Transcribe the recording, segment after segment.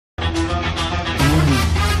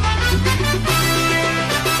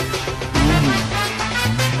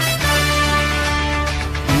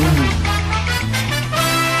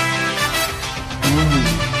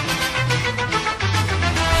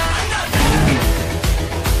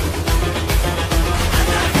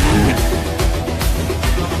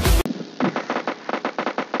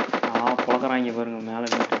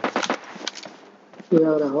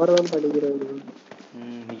அவர்தான் படிக்கிறாரு.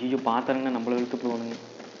 ஐயோ பாத்தாருங்கன்னா நம்மள இழுத்து போவானுங்க.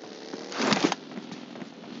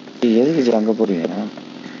 எதுக்கு அங்க போறீங்க?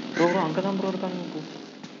 ப்ரோ அங்கதான் ப்ரோ இருக்கானுங்க ப்ரோ.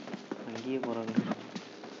 அங்கேயே போறாங்க.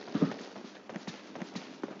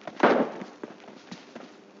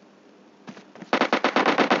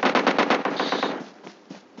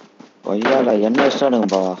 ஐயாடா என்ன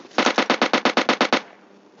இஷ்டானுங்கப்பா.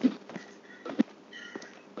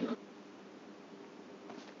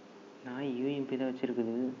 நான் யூஎம்பி தான்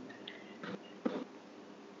வச்சிருக்குது.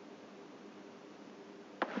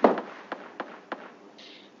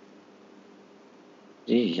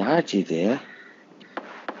 ஏய் யாச்சு இது?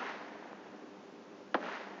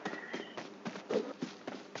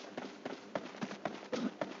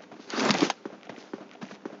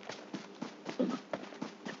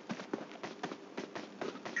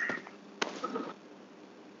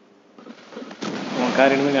 உன்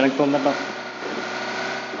கார் எடுத்து எனக்கு வந்தாட்டா.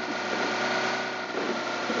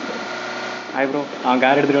 ஹாய் ப்ரோ, அவன்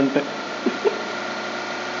கார் எடுத்துட்டு வந்துட்டு.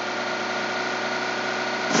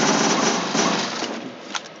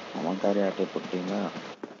 அவன் காரை ஆட்டை போட்டீங்களா?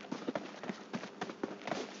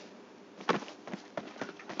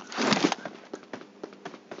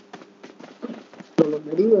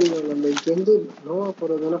 நம்ம இங்கேருந்து நோவா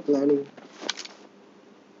போறதுதானே பிளானிங்.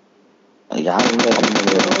 யார்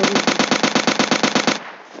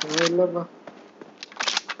இல்லப்பா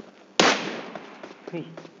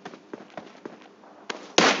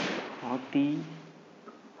ஆத்தி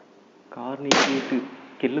கார் நீட்டு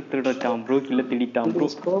கில்ல திருடான் ப்ரோ. கில்ல திடிட்டான் ப்ரோ.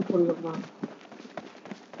 ஸ்கோப் இல்லப்பா.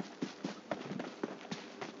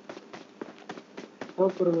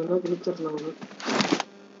 ஸ்கோப் இருந்தா பிடிச்சிடலாம்.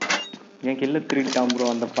 என் கில்ல திருடிட்டான் ப்ரோ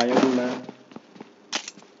அந்த பயவுல.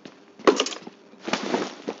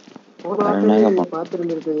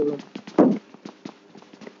 பாத்துருந்துருக்கீங்களா?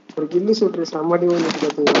 ஒரு கில்லி சூட்ரு சமாடி வந்துட்டு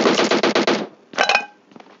பாத்தீங்களா?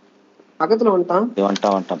 பக்கத்துல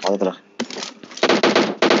வந்துட்டான் பக்கத்துல.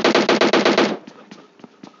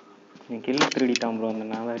 என் கில்ல திருடிட்டான் ப்ரோ அந்த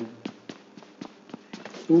நாதாரி.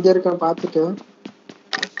 இங்க இருக்கான் பாத்துட்டு.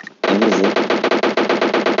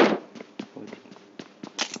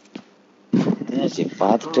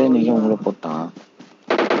 பாத்துட்டு நீங்க உங்களை போட்டான்.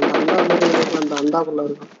 அந்த அண்டாக்குள்ள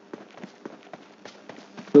இருக்கும்.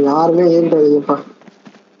 யாருமே ஏறிடாதீங்கப்பா.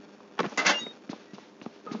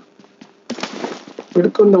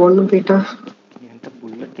 எடுக்க இந்த ஒண்ணும் போயிட்டா. என்கிட்ட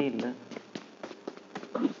புல்லட்டே இல்ல.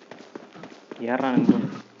 ஏறானுங்க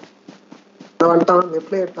ப்ரோ. வந்துட்டான்.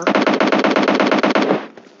 லெஃப்ட்ல ஏறிட்டான்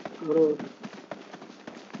ப்ரோ.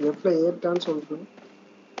 லெஃப்ட்ல ஏறிட்டான்னு சொல்றேன்.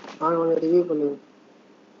 வாங்க ரிவ்யூ பண்ணுங்க.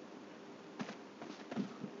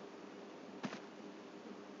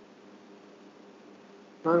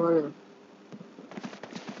 வாங்க.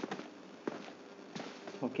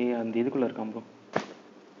 ஓகே அந்த இதுக்குள்ள இருக்கான் ப்ரோ.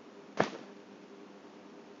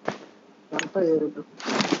 கரெக்டா ஏறிட்டான்.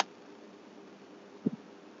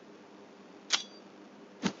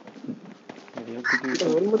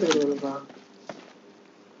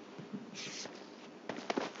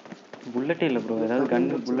 புல்லட்டே இல்ல ப்ரோ. ஏதாவது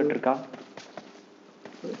கன்னு புல்லட் இருக்கா?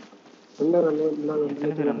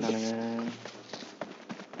 எத்தனை பேர் வந்தானுங்க?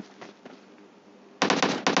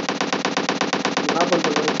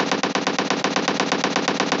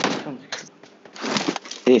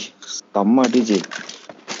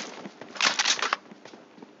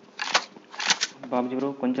 பாப்ஜி ப்ரோ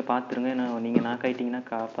கொஞ்சம் பாத்துருங்க. நீங்க நாக் ஆயிட்டீங்கன்னா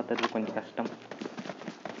காப்பாத்துறது கொஞ்சம் கஷ்டம்.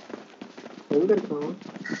 எங்க இருக்கான்?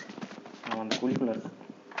 அவன் அந்த குழிக்குள்ள இருக்கான்.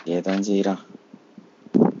 ஏதான் செய்யறான்.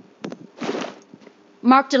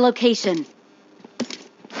 Marked a location.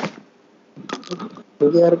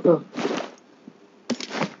 எங்கயா இருக்கும்?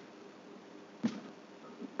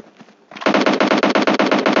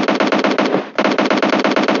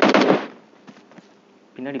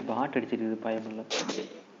 பின்னாடி பாட் அடிச்சிருக்குது பயமில்ல.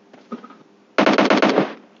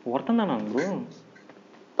 ஒருத்தன் தானா ப்ரோ?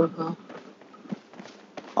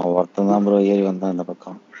 அவன் ஒருத்தன் தான் ப்ரோ ஏறி வந்தான் அந்த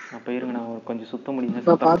பக்கம். அப்ப இருங்க நான் கொஞ்சம் சுத்த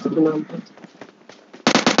முடிஞ்சா பாத்துக்கலாம்.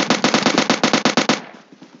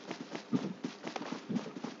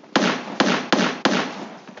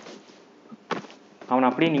 அவனை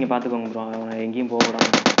அப்படியே நீங்க பாத்துக்கோங்க ப்ரோ. அவனை எங்கேயும் போக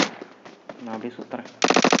கூடாது. நான் அப்படியே சுத்துறேன்.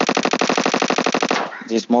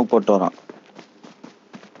 ஸ்மோக் போட்டு வரான்.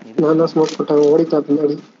 நான் தான் ஸ்மோக் போட்டாங்க. ஓடிட்டா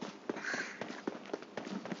பின்னாடி.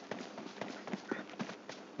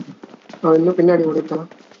 அவன் இன்னும் பின்னாடி ஓடிட்டான்.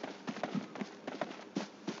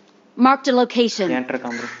 Marked a location. ஏன்ட்ட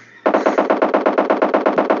இருக்கான் ப்ரோ.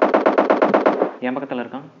 என் பக்கத்துல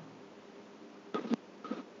இருக்கான்.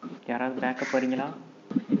 யாராவது பேக்கப் வரீங்களா?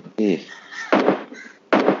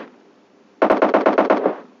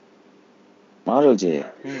 மார்வல்ஜி.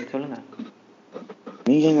 சொல்லுங்க.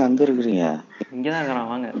 நீங்க எங்க அங்க இருக்கிறீங்க? இங்கதான் இருக்கிறான்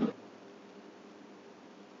வாங்க.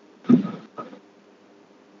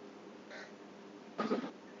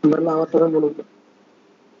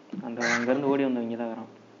 அந்த அங்க இருந்து ஓடி வந்தவங்க இங்கதான்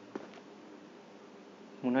இருக்கிறான்.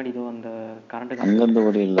 முன்னாடி இதோ அந்த கரண்ட் அங்க இருந்து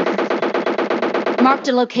ஓடி இல்ல. Marked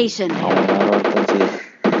a location. அவன் வேற ஒருத்தன் சரி.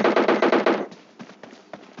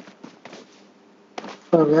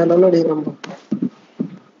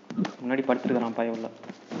 முன்னாடி படுத்துருக்கான் பையன் உள்ள.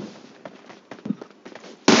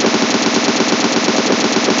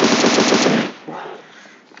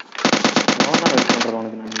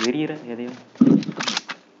 உனக்கு நான் எரியற எதையும்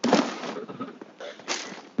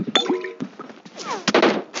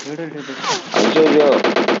ஐயோ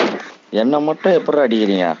என்ன மட்டும் எப்படி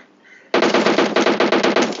அடிக்கிறீங்க?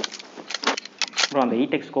 ப்ரோ அந்த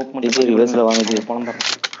ஈடெக் ஸ்கோப் மட்டும் சரி ரிவர்ஸ்ல வாங்குது. பழம்பறேன்.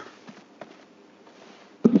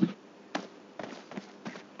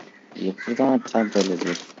 எப்படிதான் அடிச்சான்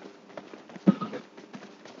தெரியல.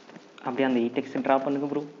 அப்படியே அந்த ஈடெக்ஸ் டிராப் பண்ணுங்க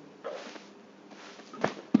ப்ரோ.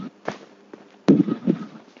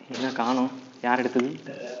 என்ன காணோம்? யார் எடுத்தது?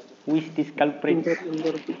 Who is this culprit?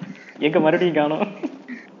 எங்க மறுபடியும் காணோம்?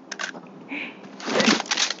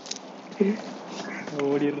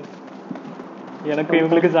 ஓடிடுறேன். எனக்கு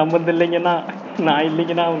இவங்களுக்கு சம்பந்தம் இல்லைங்கன்னா நான்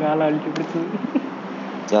இல்லைங்கன்னா அவங்க ஆளை அழிச்சு பிடிச்சு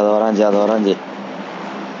அது வராஞ்சி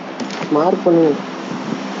மார்க் பண்ணுங்க.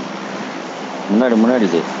 முன்னாடி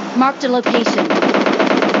ஜி. Marked a location.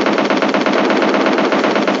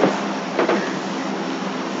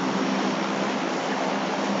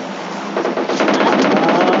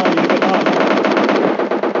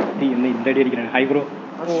 இந்த அடி அடிக்கிறேன். Hi bro.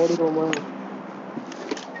 ஓடிடுவோமா?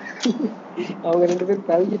 அவங்க 2 பேரும்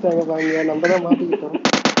கழிச்சிட்டாங்க பாருங்க. நம்ம தான் மாட்டிக்கிட்டோம்.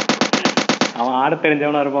 அவன் ஆட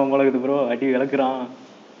தெரிஞ்சவனா இருப்பான் போல இருக்குது ப்ரோ. அடி விளக்குறான்.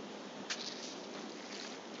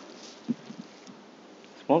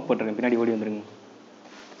 ஸ்மோக் போட்டுருங்க. பின்னாடி ஓடி வந்துருங்க.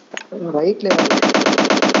 ரைட்ல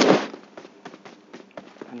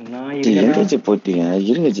நான் எங்க ஜி போட்டீங்க?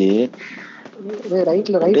 இருங்க ஜி.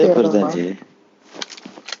 ரைட்ல ஏறலாம் ஜி.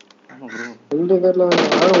 ஆமா ப்ரோ. 2 பேர்ல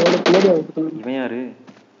யாரோ ஓட பின்னாடி வந்து. இவன் யாரு?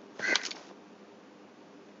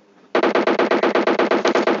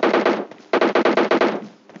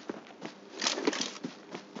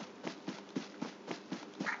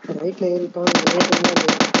 ரைட்ல ஏறிட்டான்.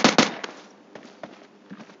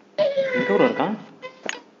 எங்க ப்ரோ இருக்கான்?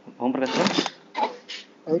 ஓம் பிரகாஷ்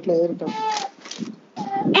ரைட்ல ஏறிட்டான்.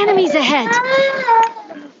 Enemies ahead.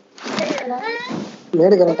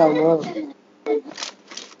 மேடு கரெக்ட் ஆகுமா?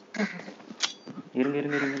 இருங்க.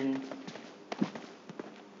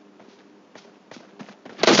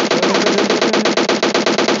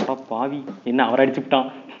 பாவி என்ன அவரை அடிச்சு விட்டான்.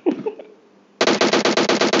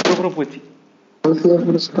 போச்சு.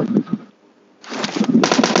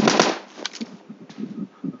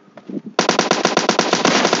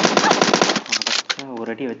 ஒரு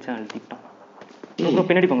அடி வச்சா அழுத்திட்டான்.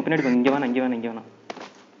 பின்னாடி போங்க. இங்க வேணாம்.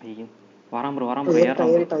 ஐயோ வரான் ப்ரோ.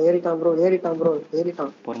 ஏறிட்டான் ப்ரோ.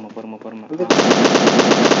 பொறுமை.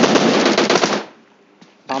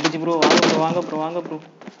 பாபுஜி ப்ரோ வாங்க ப்ரோ.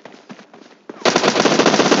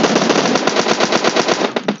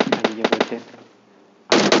 ஐயோ போச்சு.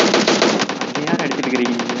 அங்க யார் அடிச்சிட்டு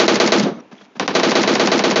இருக்கிறீங்க?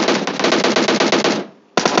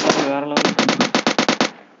 வேற லெவல்.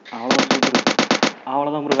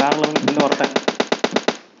 அவ்வளோதான் ப்ரோ. வேற லெவல். இன்னும் ஒருத்தன்.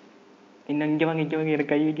 இன்னும் இங்க வாங்க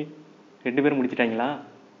எனக்கு கை வைக்க. 2 பேரும் முடிச்சிட்டாங்களா?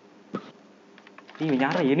 நீங்க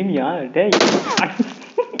யாரா எனிமியா? டேய்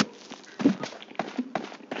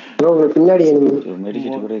ப்ரோ பின்னாடி எனிமி.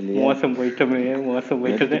 மெடிக்கெட் கூட இல்லையா? மோசம் போயிட்டமே.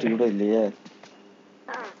 மெடிக்கெட் கூட இல்லையா?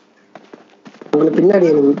 உங்களுக்கு பின்னாடி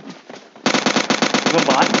எனிமி. இவன்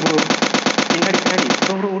பாஸ் ப்ரோ. பின்னாடி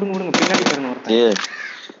ப்ரோ ஓடுங்க. பின்னாடி பாருங்க ஒருத்தன்.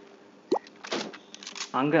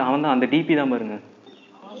 அங்க அவன் தான் அந்த டிபி தான் பாருங்க.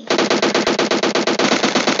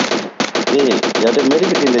 ஏய் யாரே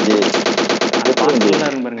மெடிக்கெட் இல்ல ஜி. அந்த பாஸ்ல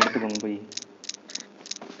இருந்து பாருங்க எடுத்துக்கோங்க போய்.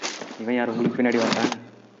 இவன் யார் உங்களுக்கு பின்னாடி வரான்?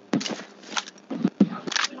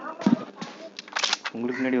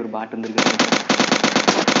 உங்களுக்கு பின்னாடி ஒரு பாட் வந்திருக்கு.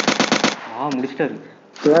 முடிச்சிட்டாரு.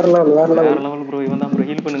 வேற லெவல் ப்ரோ. இவன் தான் ப்ரோ.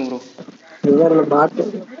 ஹீல் பண்ணுங்க ப்ரோ. வேற பாட்.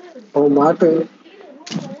 அவன் பாட்.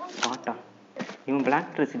 பாட்டா? இவன் பிளாக்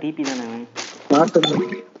ட்ரெஸ் டிபி தானே அவன்? பாட்.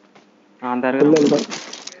 அந்த அருகே.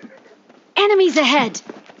 Enemies ahead.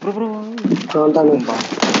 ப்ரோ.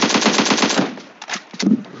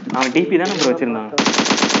 அவன் டிபி தானே ப்ரோ வச்சிருந்தான்.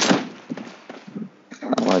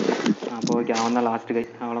 அப்போ ஓகே. அவன் தான் லாஸ்ட் கை.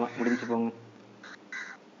 அவ்வளவுதான் முடிஞ்சு போங்க.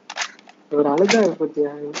 ஒரு அழுதா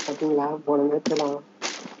பத்தியா பாத்தீங்களா? போன மேட்ச்லாம்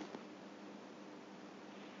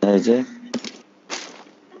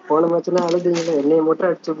அழுதுங்களே. என்னைய மட்டும்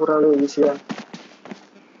அடிச்சு போறாலும் ஈஸியா.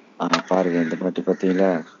 பாருங்க இந்த பாட்டி பாத்தீங்களா?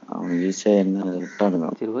 அவன் ஈஸியா என்ன விட்டானுங்க.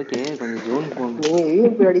 சரி ஓகே கொஞ்சம் ஜோன் போங்க. நீங்க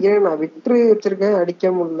ஈஎம்பி அடிக்கிறேன், நான் விக்டரி வச்சிருக்கேன்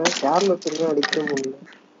அடிக்க முடியல, கேர்ல வச்சிருக்கேன் அடிக்க முடியல.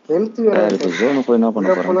 ஹெல்த் வேற இப்ப ஜோனு போய் என்ன பண்ண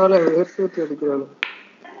போறான்? போனாலும் ஹெல்த் ஊத்தி அடிக்கிறானு.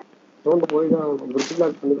 ஜோன் போய் தான் ஆகணும். பிரிட்ஜ்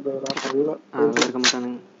லாக் பண்ணிட்டு போயிடலாம். பண்ணல அதெல்லாம் இருக்க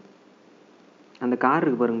மாட்டானுங்க. அந்த கார்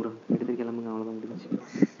இருக்கு பாருங்க ப்ரோ, எடுத்து கிளம்புங்க, அவ்வளோதான் முடிஞ்சு.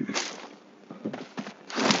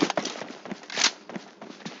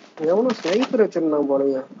 எவனும் ஸ்னைப்பர் வச்சிருந்தான்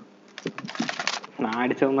போலங்க. நான்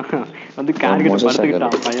அடிச்சவன் தான் வந்து கார் கிட்ட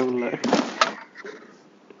படுத்துக்கிட்டான், பயம் இல்லை.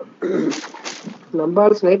 நம்ம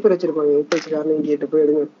ஆள் ஸ்னைப்பர் வச்சிருப்பாங்க, வச்சிருக்காருன்னு இங்க கிட்ட போய்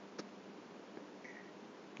எடுங்க.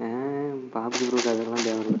 பாபு ப்ரோ அதெல்லாம்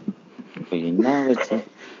தேவையில்லை. இப்ப என்ன வச்சு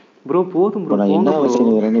ப்ரோ போதும் ப்ரோ, நான் என்ன போங்க ப்ரோ.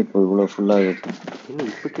 வச்சுக்கிறேன்னு இப்போ இவ்வளவு ஃபுல்லா இருக்கு. என்ன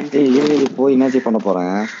இப்போ போய் என்னாச்சு பண்ண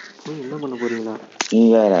போறேன்? என்ன பண்ண போறீங்களா நீ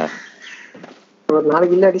வேற ஒரு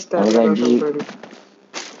நாளைக்கு இல்ல அடிச்சிட்டாங்க.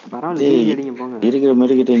 பரவாயில்ல, அடிங்க போங்க. இருக்கிற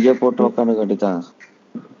மெடிக்கிட்ட எங்கேயோ போட்டு உட்காந்து கட்டித்தான்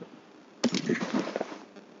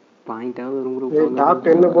பாயிண்டாவது ஒரு குரூப். டாப்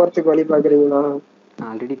 10 போறதுக்கு வழி பாக்குறீங்களா?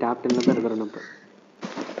 ஆல்ரெடி டாப் 10 தான் இருக்கிறோம். இப்போ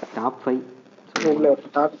டாப் 5 இல்ல,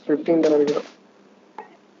 டாப் 15 தான் இருக்கிறோம்.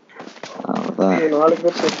 அவ்வளவுதான். 4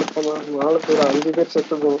 பேர் செத்து போனோம், 4 பேர் 5 பேர்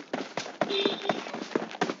செத்து போனோம்.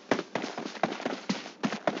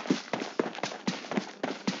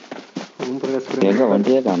 எங்க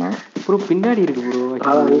வண்டியே காணோம் ப்ரோ, பின்னாடி இருக்கு ப்ரோ.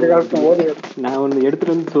 அந்த காலத்து மோதி நான் ஒன்னு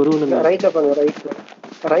எடுத்துட்டு வந்து சொருவணும். ரைட்ல பாருங்க,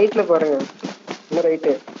 ரைட்ல பாருங்க. இன்னும்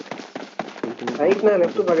ரைட்னா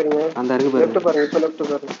லெஃப்ட் பாக்குறீங்க? அந்த இருக்கு பாருங்க, லெஃப்ட் பாருங்க, இப்ப லெஃப்ட்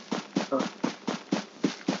பாருங்க.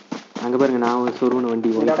 அங்க பாருங்க, நான் சொருவன வண்டி.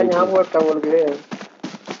 இந்த இடம் ஞாபகம் இருக்கா உங்களுக்கு?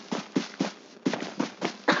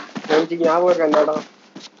 ஞாபகம் இருக்கா அந்த இடம்?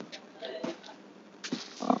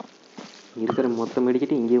 இருக்கிற மொத்தம்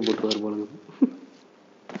மெடிக்கிட்டு இங்கேயே போட்டுருவாரு போல.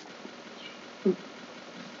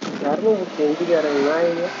 எஞ்சிக்காரங்க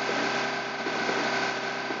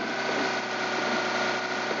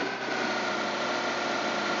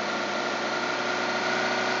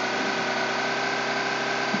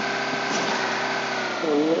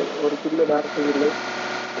ஒரு கிலோ டாக்டர் இல்லை.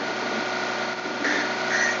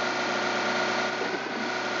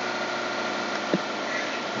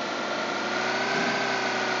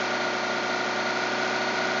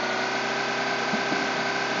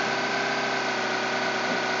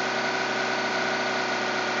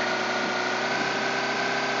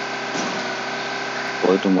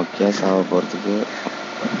 போயிட்டு மொக்கையா சாவ போறதுக்கு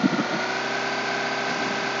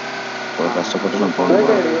ஒரு கஷ்டப்பட்டு நான் போனோம்.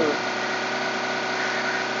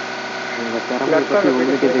 உங்க திறமை பத்தி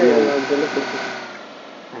உங்களுக்கே தெரியாது.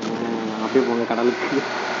 அப்படியே போங்க கடலுக்கு.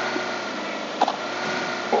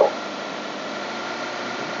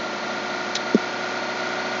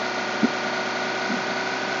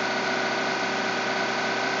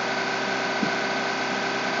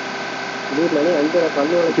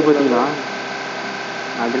 பார்த்தீங்களா,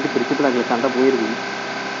 ஆல்ரெடி பிரிச்சுட்டு அதில் சண்டை போயிருக்கு.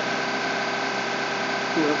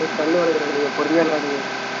 பொறுமையா இல்லாதீங்க.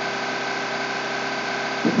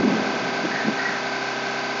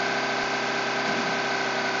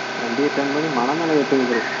 வண்டியை டர்ன் பண்ணி மலை மேலே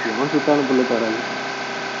ஏற்றுக்கிறோம். எவன் சுத்தாலும் புள்ள தராது.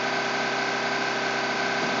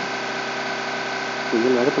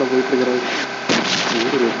 புயல் இடத்துல போயிட்டு இருக்கிறது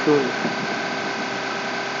ஒரு ரெஸ்டோன்.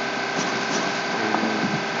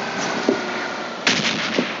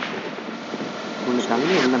 ஒன்று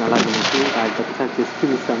தண்ணி இருந்தால் நல்லா இருக்கும். தடுத்தா செஸ்ட்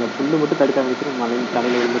மிஸ், அந்த புல்லு மட்டும் தடுக்க ஆரம்பிச்சு மலை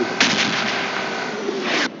தலையில் விழுந்துருக்கு.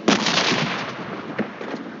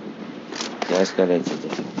 கேஸ்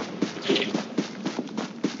கிடையாது.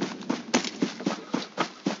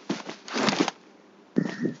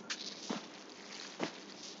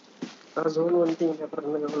 ஜோன் வந்துட்டீங்க, அப்புறம்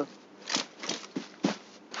என்ன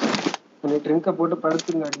கொஞ்சம் ட்ரிங்கை போட்டு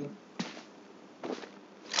படுத்துங்க.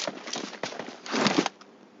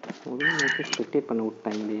 ஸ்பெக்டேட் பண்ண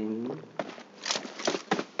விட்டாங்களே.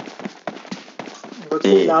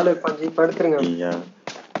 படுத்துருங்க.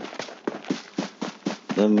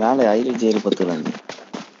 மேலே ஐரிஜி ஏறி பத்துக்கலாம்.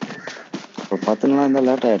 இப்போ 10 நாள் இருந்தால்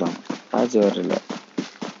லேட் ஆகிடும். ஆச்சு வரல.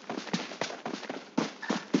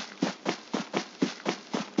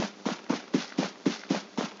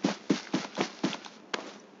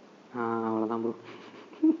 அவ்வளோதான் ப்ரோ.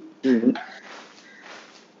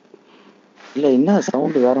 இல்லை, என்ன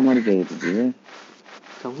சவுண்டு வேற மாதிரி கேட்குது?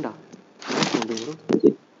 சவுண்டா? Sound bro.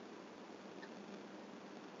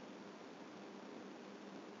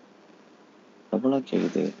 டபுளா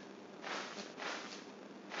கேக்குது.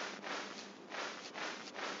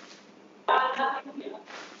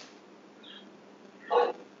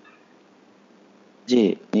 ஜி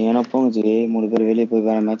நீங்க என்ன போங்க ஜி, 3 பேர் வெளியே போய்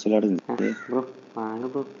வேற மேட்ச் விளையாடுங்க ப்ரோ. வாங்க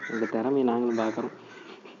ப்ரோ, உங்க திறமையை நாங்களும் பார்க்குறோம்.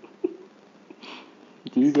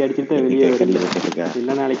 ஜிஜி அடிச்சுட்டு தான் வெளியே வருது.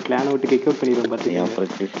 இல்லை நாளைக்கு கிளானை விட்டு கிக் அவுட் பண்ணிடுவோம். பார்த்தீங்க, அப்புறம்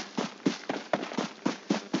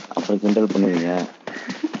கிண்டல் பண்ணுவீங்க.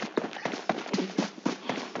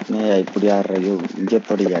 என்னையா இப்படி ஆடுறையோ, இங்கே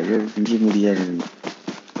தொடையாயோ, இஞ்சி முடியாது.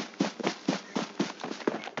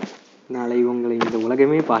 நாளை உங்களை இந்த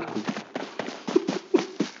உலகமே பார்க்கும்.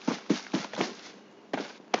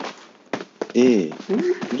 ஏய்,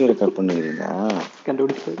 வீடியோ ரெக்கார்ட் பண்ணுவீங்களா?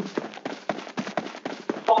 கண்டுபிடிச்சு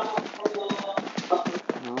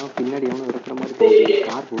பின்னாடி எவனும் இருக்கிற மாதிரி தெரியுது.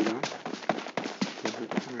 கார் போகுதா?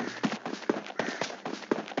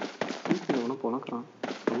 எவனும் பொணக்கிறான்.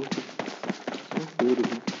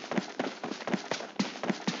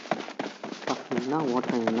 என்ன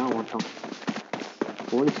ஓட்டம், என்ன ஓட்டம்.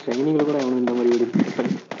 போலீஸ் ட்ரைனிங்கில் கூட எவனும் இந்த மாதிரி எடுத்து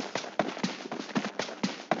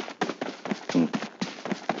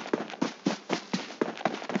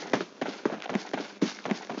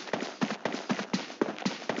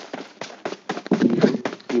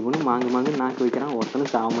இவனும் மாங்கு நாக்கு வைக்கிறான்.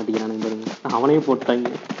 ஒருத்தனும் சாக மாட்டேங்கிறானுங்க பாருங்க. அவனையும் போட்டாங்க.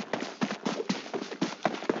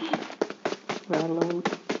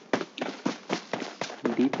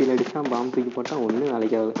 டிபியில் அடிச்சான், பாம்பு தூக்கி போட்டான். ஒன்றும்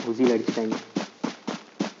வேலைக்கு ஆகல. உசியில் அடிச்சுட்டாங்க.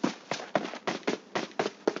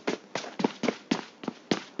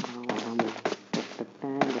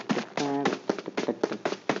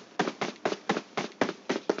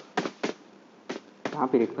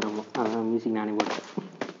 காப்பிரைட் பண்ணுவோம். அதான் மியூசிக் நானே போட்டேன்.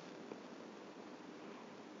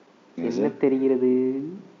 என்ன தெரிகிறது?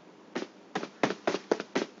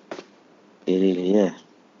 தெரியலையே.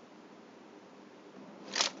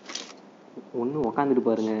 ஒண்ணு உக்காந்துட்டு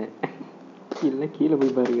பாருங்க, இல்ல கீழே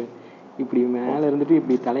போய் பாருங்க. இப்படி மேல இருந்துட்டு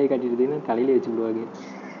இப்படி தலையை காட்டிட்டு தலையில வச்சு விடுவாங்க.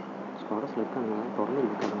 ஸ்குவாட்ஸ்ல இருக்காங்க, தொடர்ந்து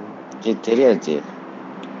இருக்காங்க. தெரியாது.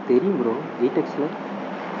 தெரியும் ப்ரோ. 8xல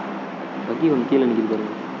பக்கி ஒன்று கீழே நிற்கிது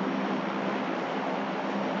பாருங்க.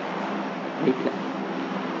 ரைட்ல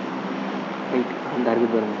ரைட் அந்த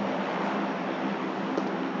இருக்குது பாருங்க.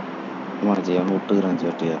 அவன் விட்டுக்கிறான்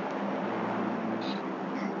சேட்டியா.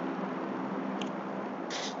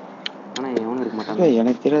 ஆனா எவனும் இருக்க மாட்டாங்க.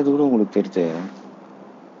 எனக்கு தெரியாது கூட உங்களுக்கு தெரியுது.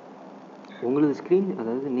 உங்களுக்கு ஸ்க்ரீன்,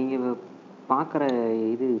 அதாவது நீங்க பார்க்குற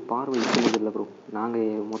இது பார்வை இருக்கிறது இல்லை ப்ரோ. நாங்க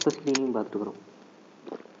மொத்த ஸ்க்ரீனையும் பார்த்துட்டு இருக்கிறோம்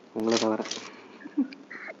உங்களை தவிர.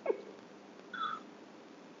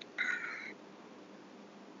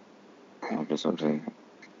 அப்படி சொல்றேன்.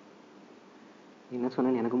 என்ன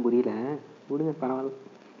சொன்னேன்னு எனக்கும் புரியல. விடுங்க, பரவாயில்ல.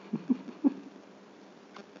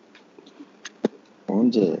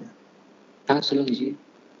 சொல்லுங்க ஜி.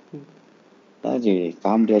 G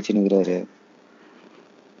comedy ஆச்சுன்னுங்கிறாரு.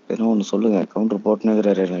 என்ன ஒன்று சொல்லுங்க. கவுண்டர்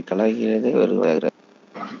போட்டுனுங்கிறாரு. எனக்கு கலாய்க்கிறதே வருவாகிறாரு.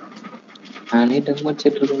 நானே டம்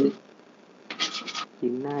அடிச்சிட்டு இருக்கேன்.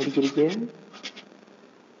 என்ன அடிக்கிறீங்க?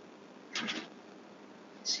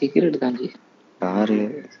 சிகரெட் தான் ஜி. காரு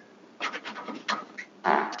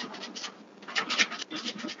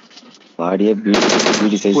பாடியே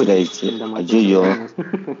பீடி சைஸ்ல ஆயிடுச்சு. ஐயோ,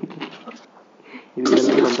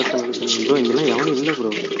 இதெல்லாம் சந்தோஷம் ப்ரோ. இங்கெல்லாம் எவனும் இல்லை ப்ரோ.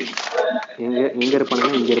 எங்க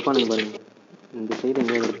இருப்பானுங்க? இங்க இருப்பானுங்க பாருங்க. இந்த சைடு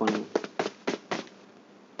எங்க இருப்பானுங்க.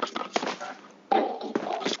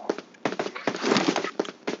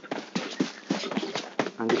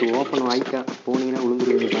 அங்கிட்டு ஓப்பன் வாய்க்கா போனீங்கன்னா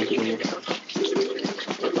விழுந்துருவீங்க. பார்த்துக்கோங்க.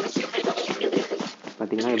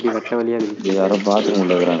 பார்த்தீங்கன்னா எப்படி வெட்ட வழியா இருக்குது. யாரோ பாத்ரூம்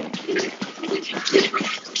உள்ள இருக்கிறாங்க.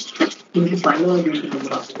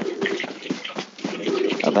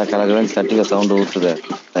 அதான் கலகலன்னு சட்டில சவுண்ட் ஊத்துது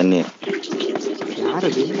தண்ணி. யார்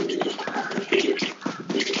அது?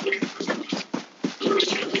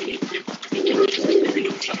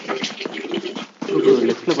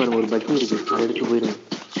 லெஃப்ட்ல பாருங்க, ஒரு பக்கி இருக்கு. அதை எடுத்து போயிருங்க.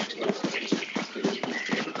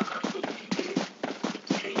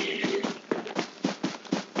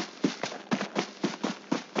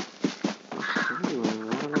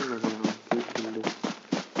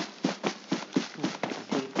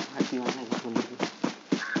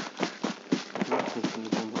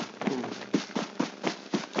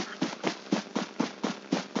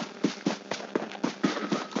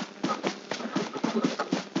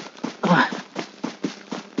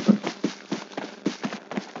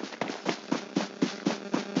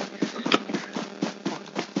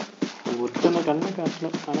 ஒருத்தனை கண்ணை காட்டல,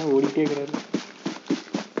 ஆனா ஓடிட்டே இருக்கிறாரு.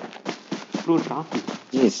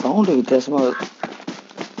 சவுண்ட் வித்தியாசமா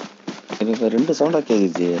எனக்கு 2 சவுண்டா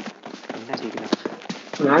கேக்குது. என்ன கேக்குதா?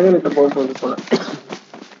 நாகரிகத்தை போகும்போது போல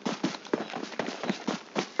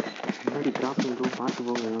முன்னாடி டிராப்பிங் ப்ரோ, பார்த்து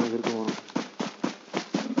போங்க. எவனுக்கு இருக்க வரும்.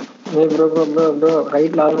 ப்ரோ ப்ரோ ப்ரோ ப்ரோ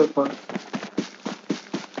ரைட்ல ஆள் இருப்பான்.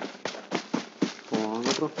 போங்க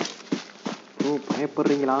ப்ரோ. Bro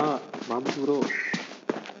பயப்படுறீங்களா Babu bro?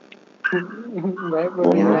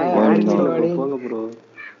 பயப்படுறீங்களா? போங்க ப்ரோ.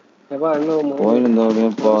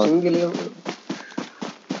 சிங்கிள்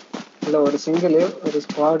இல்ல, ஒரு சிங்கிள் ஒரு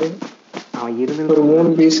ஸ்குவாடு. அவன் ஒரு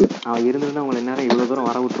 3 பீஸ். இருந்திருந்தா உங்களை நேரம் இவ்வளவு தூரம்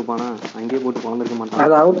வர விட்டுருப்பானா? அங்கேயே போட்டு குழந்திருக்க மாட்டான்.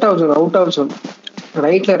 அது அவுட் ஆஃப் ஜோன்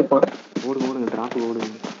ரைட்ல இருப்பான். ஓடுங்க டிராப் ஓடுங்க.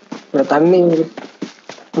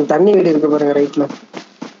 தண்ணி வீடு இருக்கு பாருங்க ரைட்ல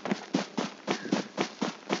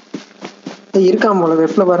இருக்கான் போல.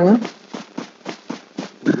 லெஃப்ட்ல பாருங்க.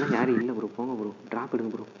 இதெல்லாம் யாரும் இல்ல ப்ரோ. போங்க ப்ரோ, டிராப்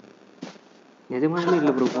எடுங்க ப்ரோ. நிஜமாலுமே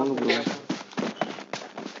இல்ல ப்ரோ, போங்க ப்ரோ.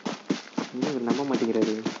 இன்னும் நம்ப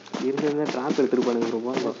மாட்டேங்கிறாரு. இருந்திருந்தா டிராப் எடுத்துருப்பானுங்க ப்ரோ.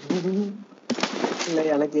 போங்க. இல்ல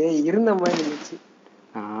எனக்கு இருந்த மாதிரி இருந்துச்சு.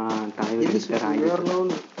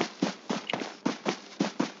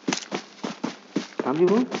 தம்பி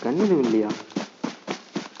ப்ரோ கண்ணு எதுவும் இல்லையா?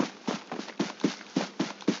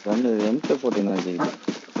 கண்ணு MK14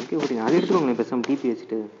 அது எடுத்துக்கோங்களேன் பேசாம டிபி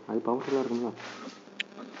வச்சுட்டு. அது பவர்ஃபுல்லா இருக்குங்களா?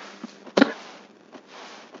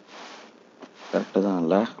 கரெக்ட் தான்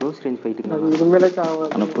இல்ல. Close range ஃபைட்டுக்கு இதுமேல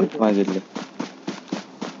காவாது. ஆனா புட் மாகில்ல.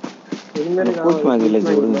 புட் மாகில்ல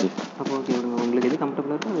ஜோடுங்க. அப்போ ஓகே விடுங்க. உங்களுக்கு எது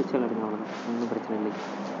கம்ஃபர்ட்டபிளா இருக்கோ அதை வச்சு விளையாடுங்க. அவ்வளோதான், ஒன்றும் பிரச்சனை இல்லை.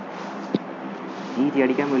 ஜிஜி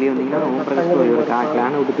அடிக்காம வெளியே வந்தீங்கன்னா ஓம் பிரகாஷ் ஒரு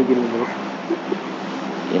கிளானை விட்டு தூக்கிடுங்க ப்ரோ.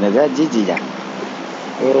 என்னதா ஜிஜியா?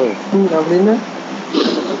 ஓ அப்படின்னா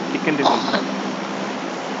சிக்கன் டின்னர்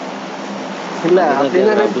இல்ல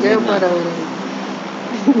அப்படின்னா கேட்பாரு அவரு.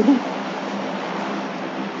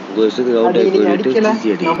 அடிக்கல.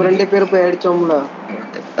 நம்ம 2 பேரும் போய் அடிச்சோம்ல.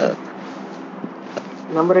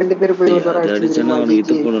 நம்ம 2 பேரும் போய் ஒரு தடவை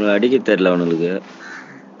அடிச்சோம். அடிக்க தெரியல அவனுக்கு.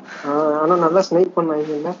 ஆனா நல்லா ஸ்னைப்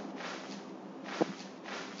பண்ணாங்க இல்ல.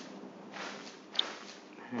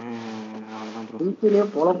 அவ்வளோதான் ப்ரோ. வீட்டிலேயே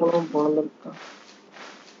போல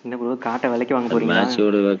என்ன ப்ரோ காட்டை விலைக்கு வாங்க போறீங்களா?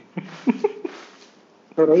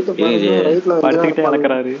 ரைட்டு பாருங்க. ரைட்ல படுத்துக்கிட்டே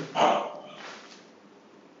அளக்குறாரு.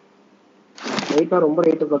 ரைட்டா ரொம்ப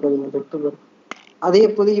ரைட்டு பார்க்காதீங்க. லெஃப்ட் அதே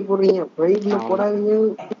இப்போதைக்கு போடுறீங்க. ரைட்ல போடாதீங்க.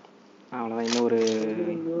 அவ்வளோதான். இன்னும் ஒரு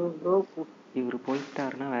இவர்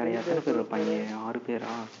போயிட்டாருன்னா வேற எத்தனை பேர் இருப்பாங்க? 6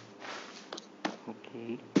 பேரா? ஓகே.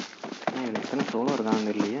 இதில் எத்தனை சோலோ இருக்காங்க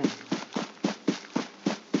இல்லையே.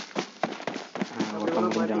 ஒருத்தன்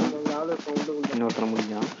முடிஞ்சான். இன்னொருத்தனை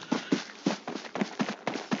முடிஞ்சான்.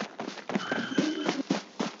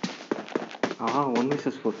 ஆ 1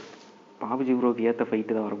 vs 4 பாபுஜி ப்ரோக்கு ஏற்ற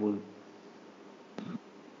ஃபைட்டு தான் வரப்போகுது.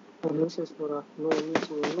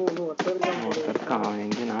 அவன்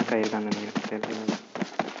எங்கேயும் நாக் ஆயிருக்கான்னு நினைக்கிறேன்.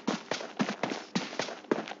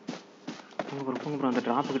 அந்த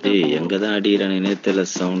டிராப் கிட்ட எங்கதான் அடிக்கிறானே தெரியல.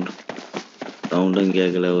 சவுண்டும்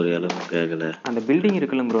கேட்கல, ஒரு இளவும் கேட்கல. அந்த பில்டிங்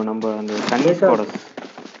இருக்குல்ல ப்ரோ, நம்ம அந்த தண்ணி ஸ்குவாடர்ஸ்.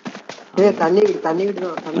 தண்ணி வீடு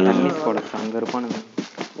தான். தண்ணி ஸ்குவாடர்ஸ் அங்க இருப்பானுங்க.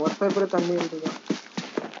 மொத்த பேர் தண்ணி வீடு தான்.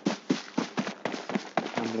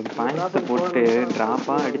 நம்மளுக்கு பாயிண்ட்ஸ் போட்டு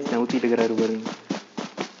டிராப்பா அடிச்சு நவுத்திட்டு இருக்கிறாரு பாருங்க.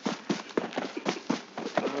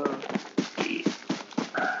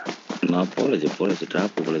 நான் போலச்சு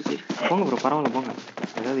டிராப் போலச்சு. போங்க ப்ரோ, பரவாயில்ல போங்க.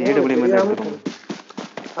 ஏதாவது ஏடுபிளை மாதிரி எடுத்துக்கோங்க.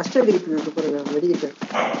 ஃபர்ஸ்ட் எய்ட் இருக்கு பாருங்க. மெடிக்கிட்ட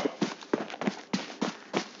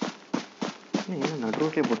என்ன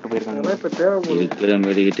நடுரோட்லயே போட்டு போயிருக்காங்க. இப்ப தேவை இருக்கிற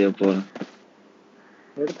மெடிக்கிட்டே போறேன்.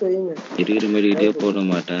 எடுத்து வைங்க. இருக்கிற மெடிக்கிட்டே போட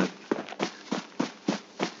மாட்டேன்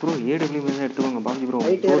ப்ரோ. ஏடுபிளை மாதிரி எடுத்துக்கோங்க பாபுஜி ப்ரோ.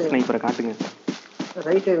 க்ளோஸ் ஸ்னைப்பரை காட்டுங்க.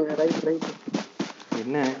 ரைட்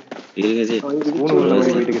என்ன இருங்க ஜி. ஊனுக்குள்ள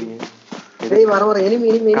ஓடி போயிட்டு இருக்கீங்க. டேய் வர எனிமி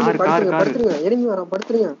படுத்துருங்க. எனிமி வர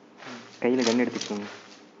படுத்துருங்க. கையில கன் எடுத்துக்கோங்க.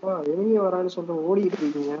 எனிமி வரான்னு சொல்ற ஓடிட்டு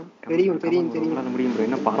இருக்கீங்க. தெரியும். அது முடியும் ப்ரோ.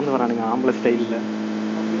 என்ன பறந்து வரானுங்க ஆம்பளை ஸ்டைல்ல.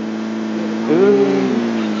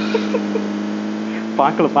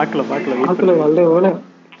 பாக்கல வல்ல.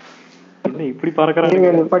 என்ன இப்படி பறக்கறானுங்க?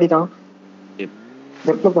 நிப்பாடிட்டான்.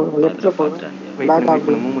 லெஃப்ட்ல போங்க. பேக் ஆஃப்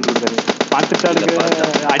மூவ்மென்ட் கொடுத்தாரு. பாத்துட்டானுங்க.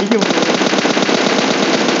 அடிக்க முடியல.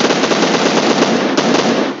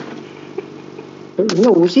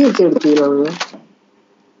 இன்னும் ஊசி வச்சு எடுத்தீங்க.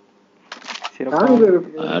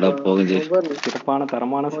 சிறப்பான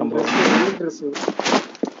தரமான சம்பவம்.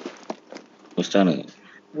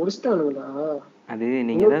 முடிச்சிட்டானுங்களா? அது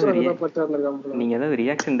நீங்க ஏதாவது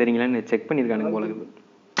ரியாக்ஷன் தரீங்களான்னு செக் பண்ணிருக்கானுங்க போல இருக்குது.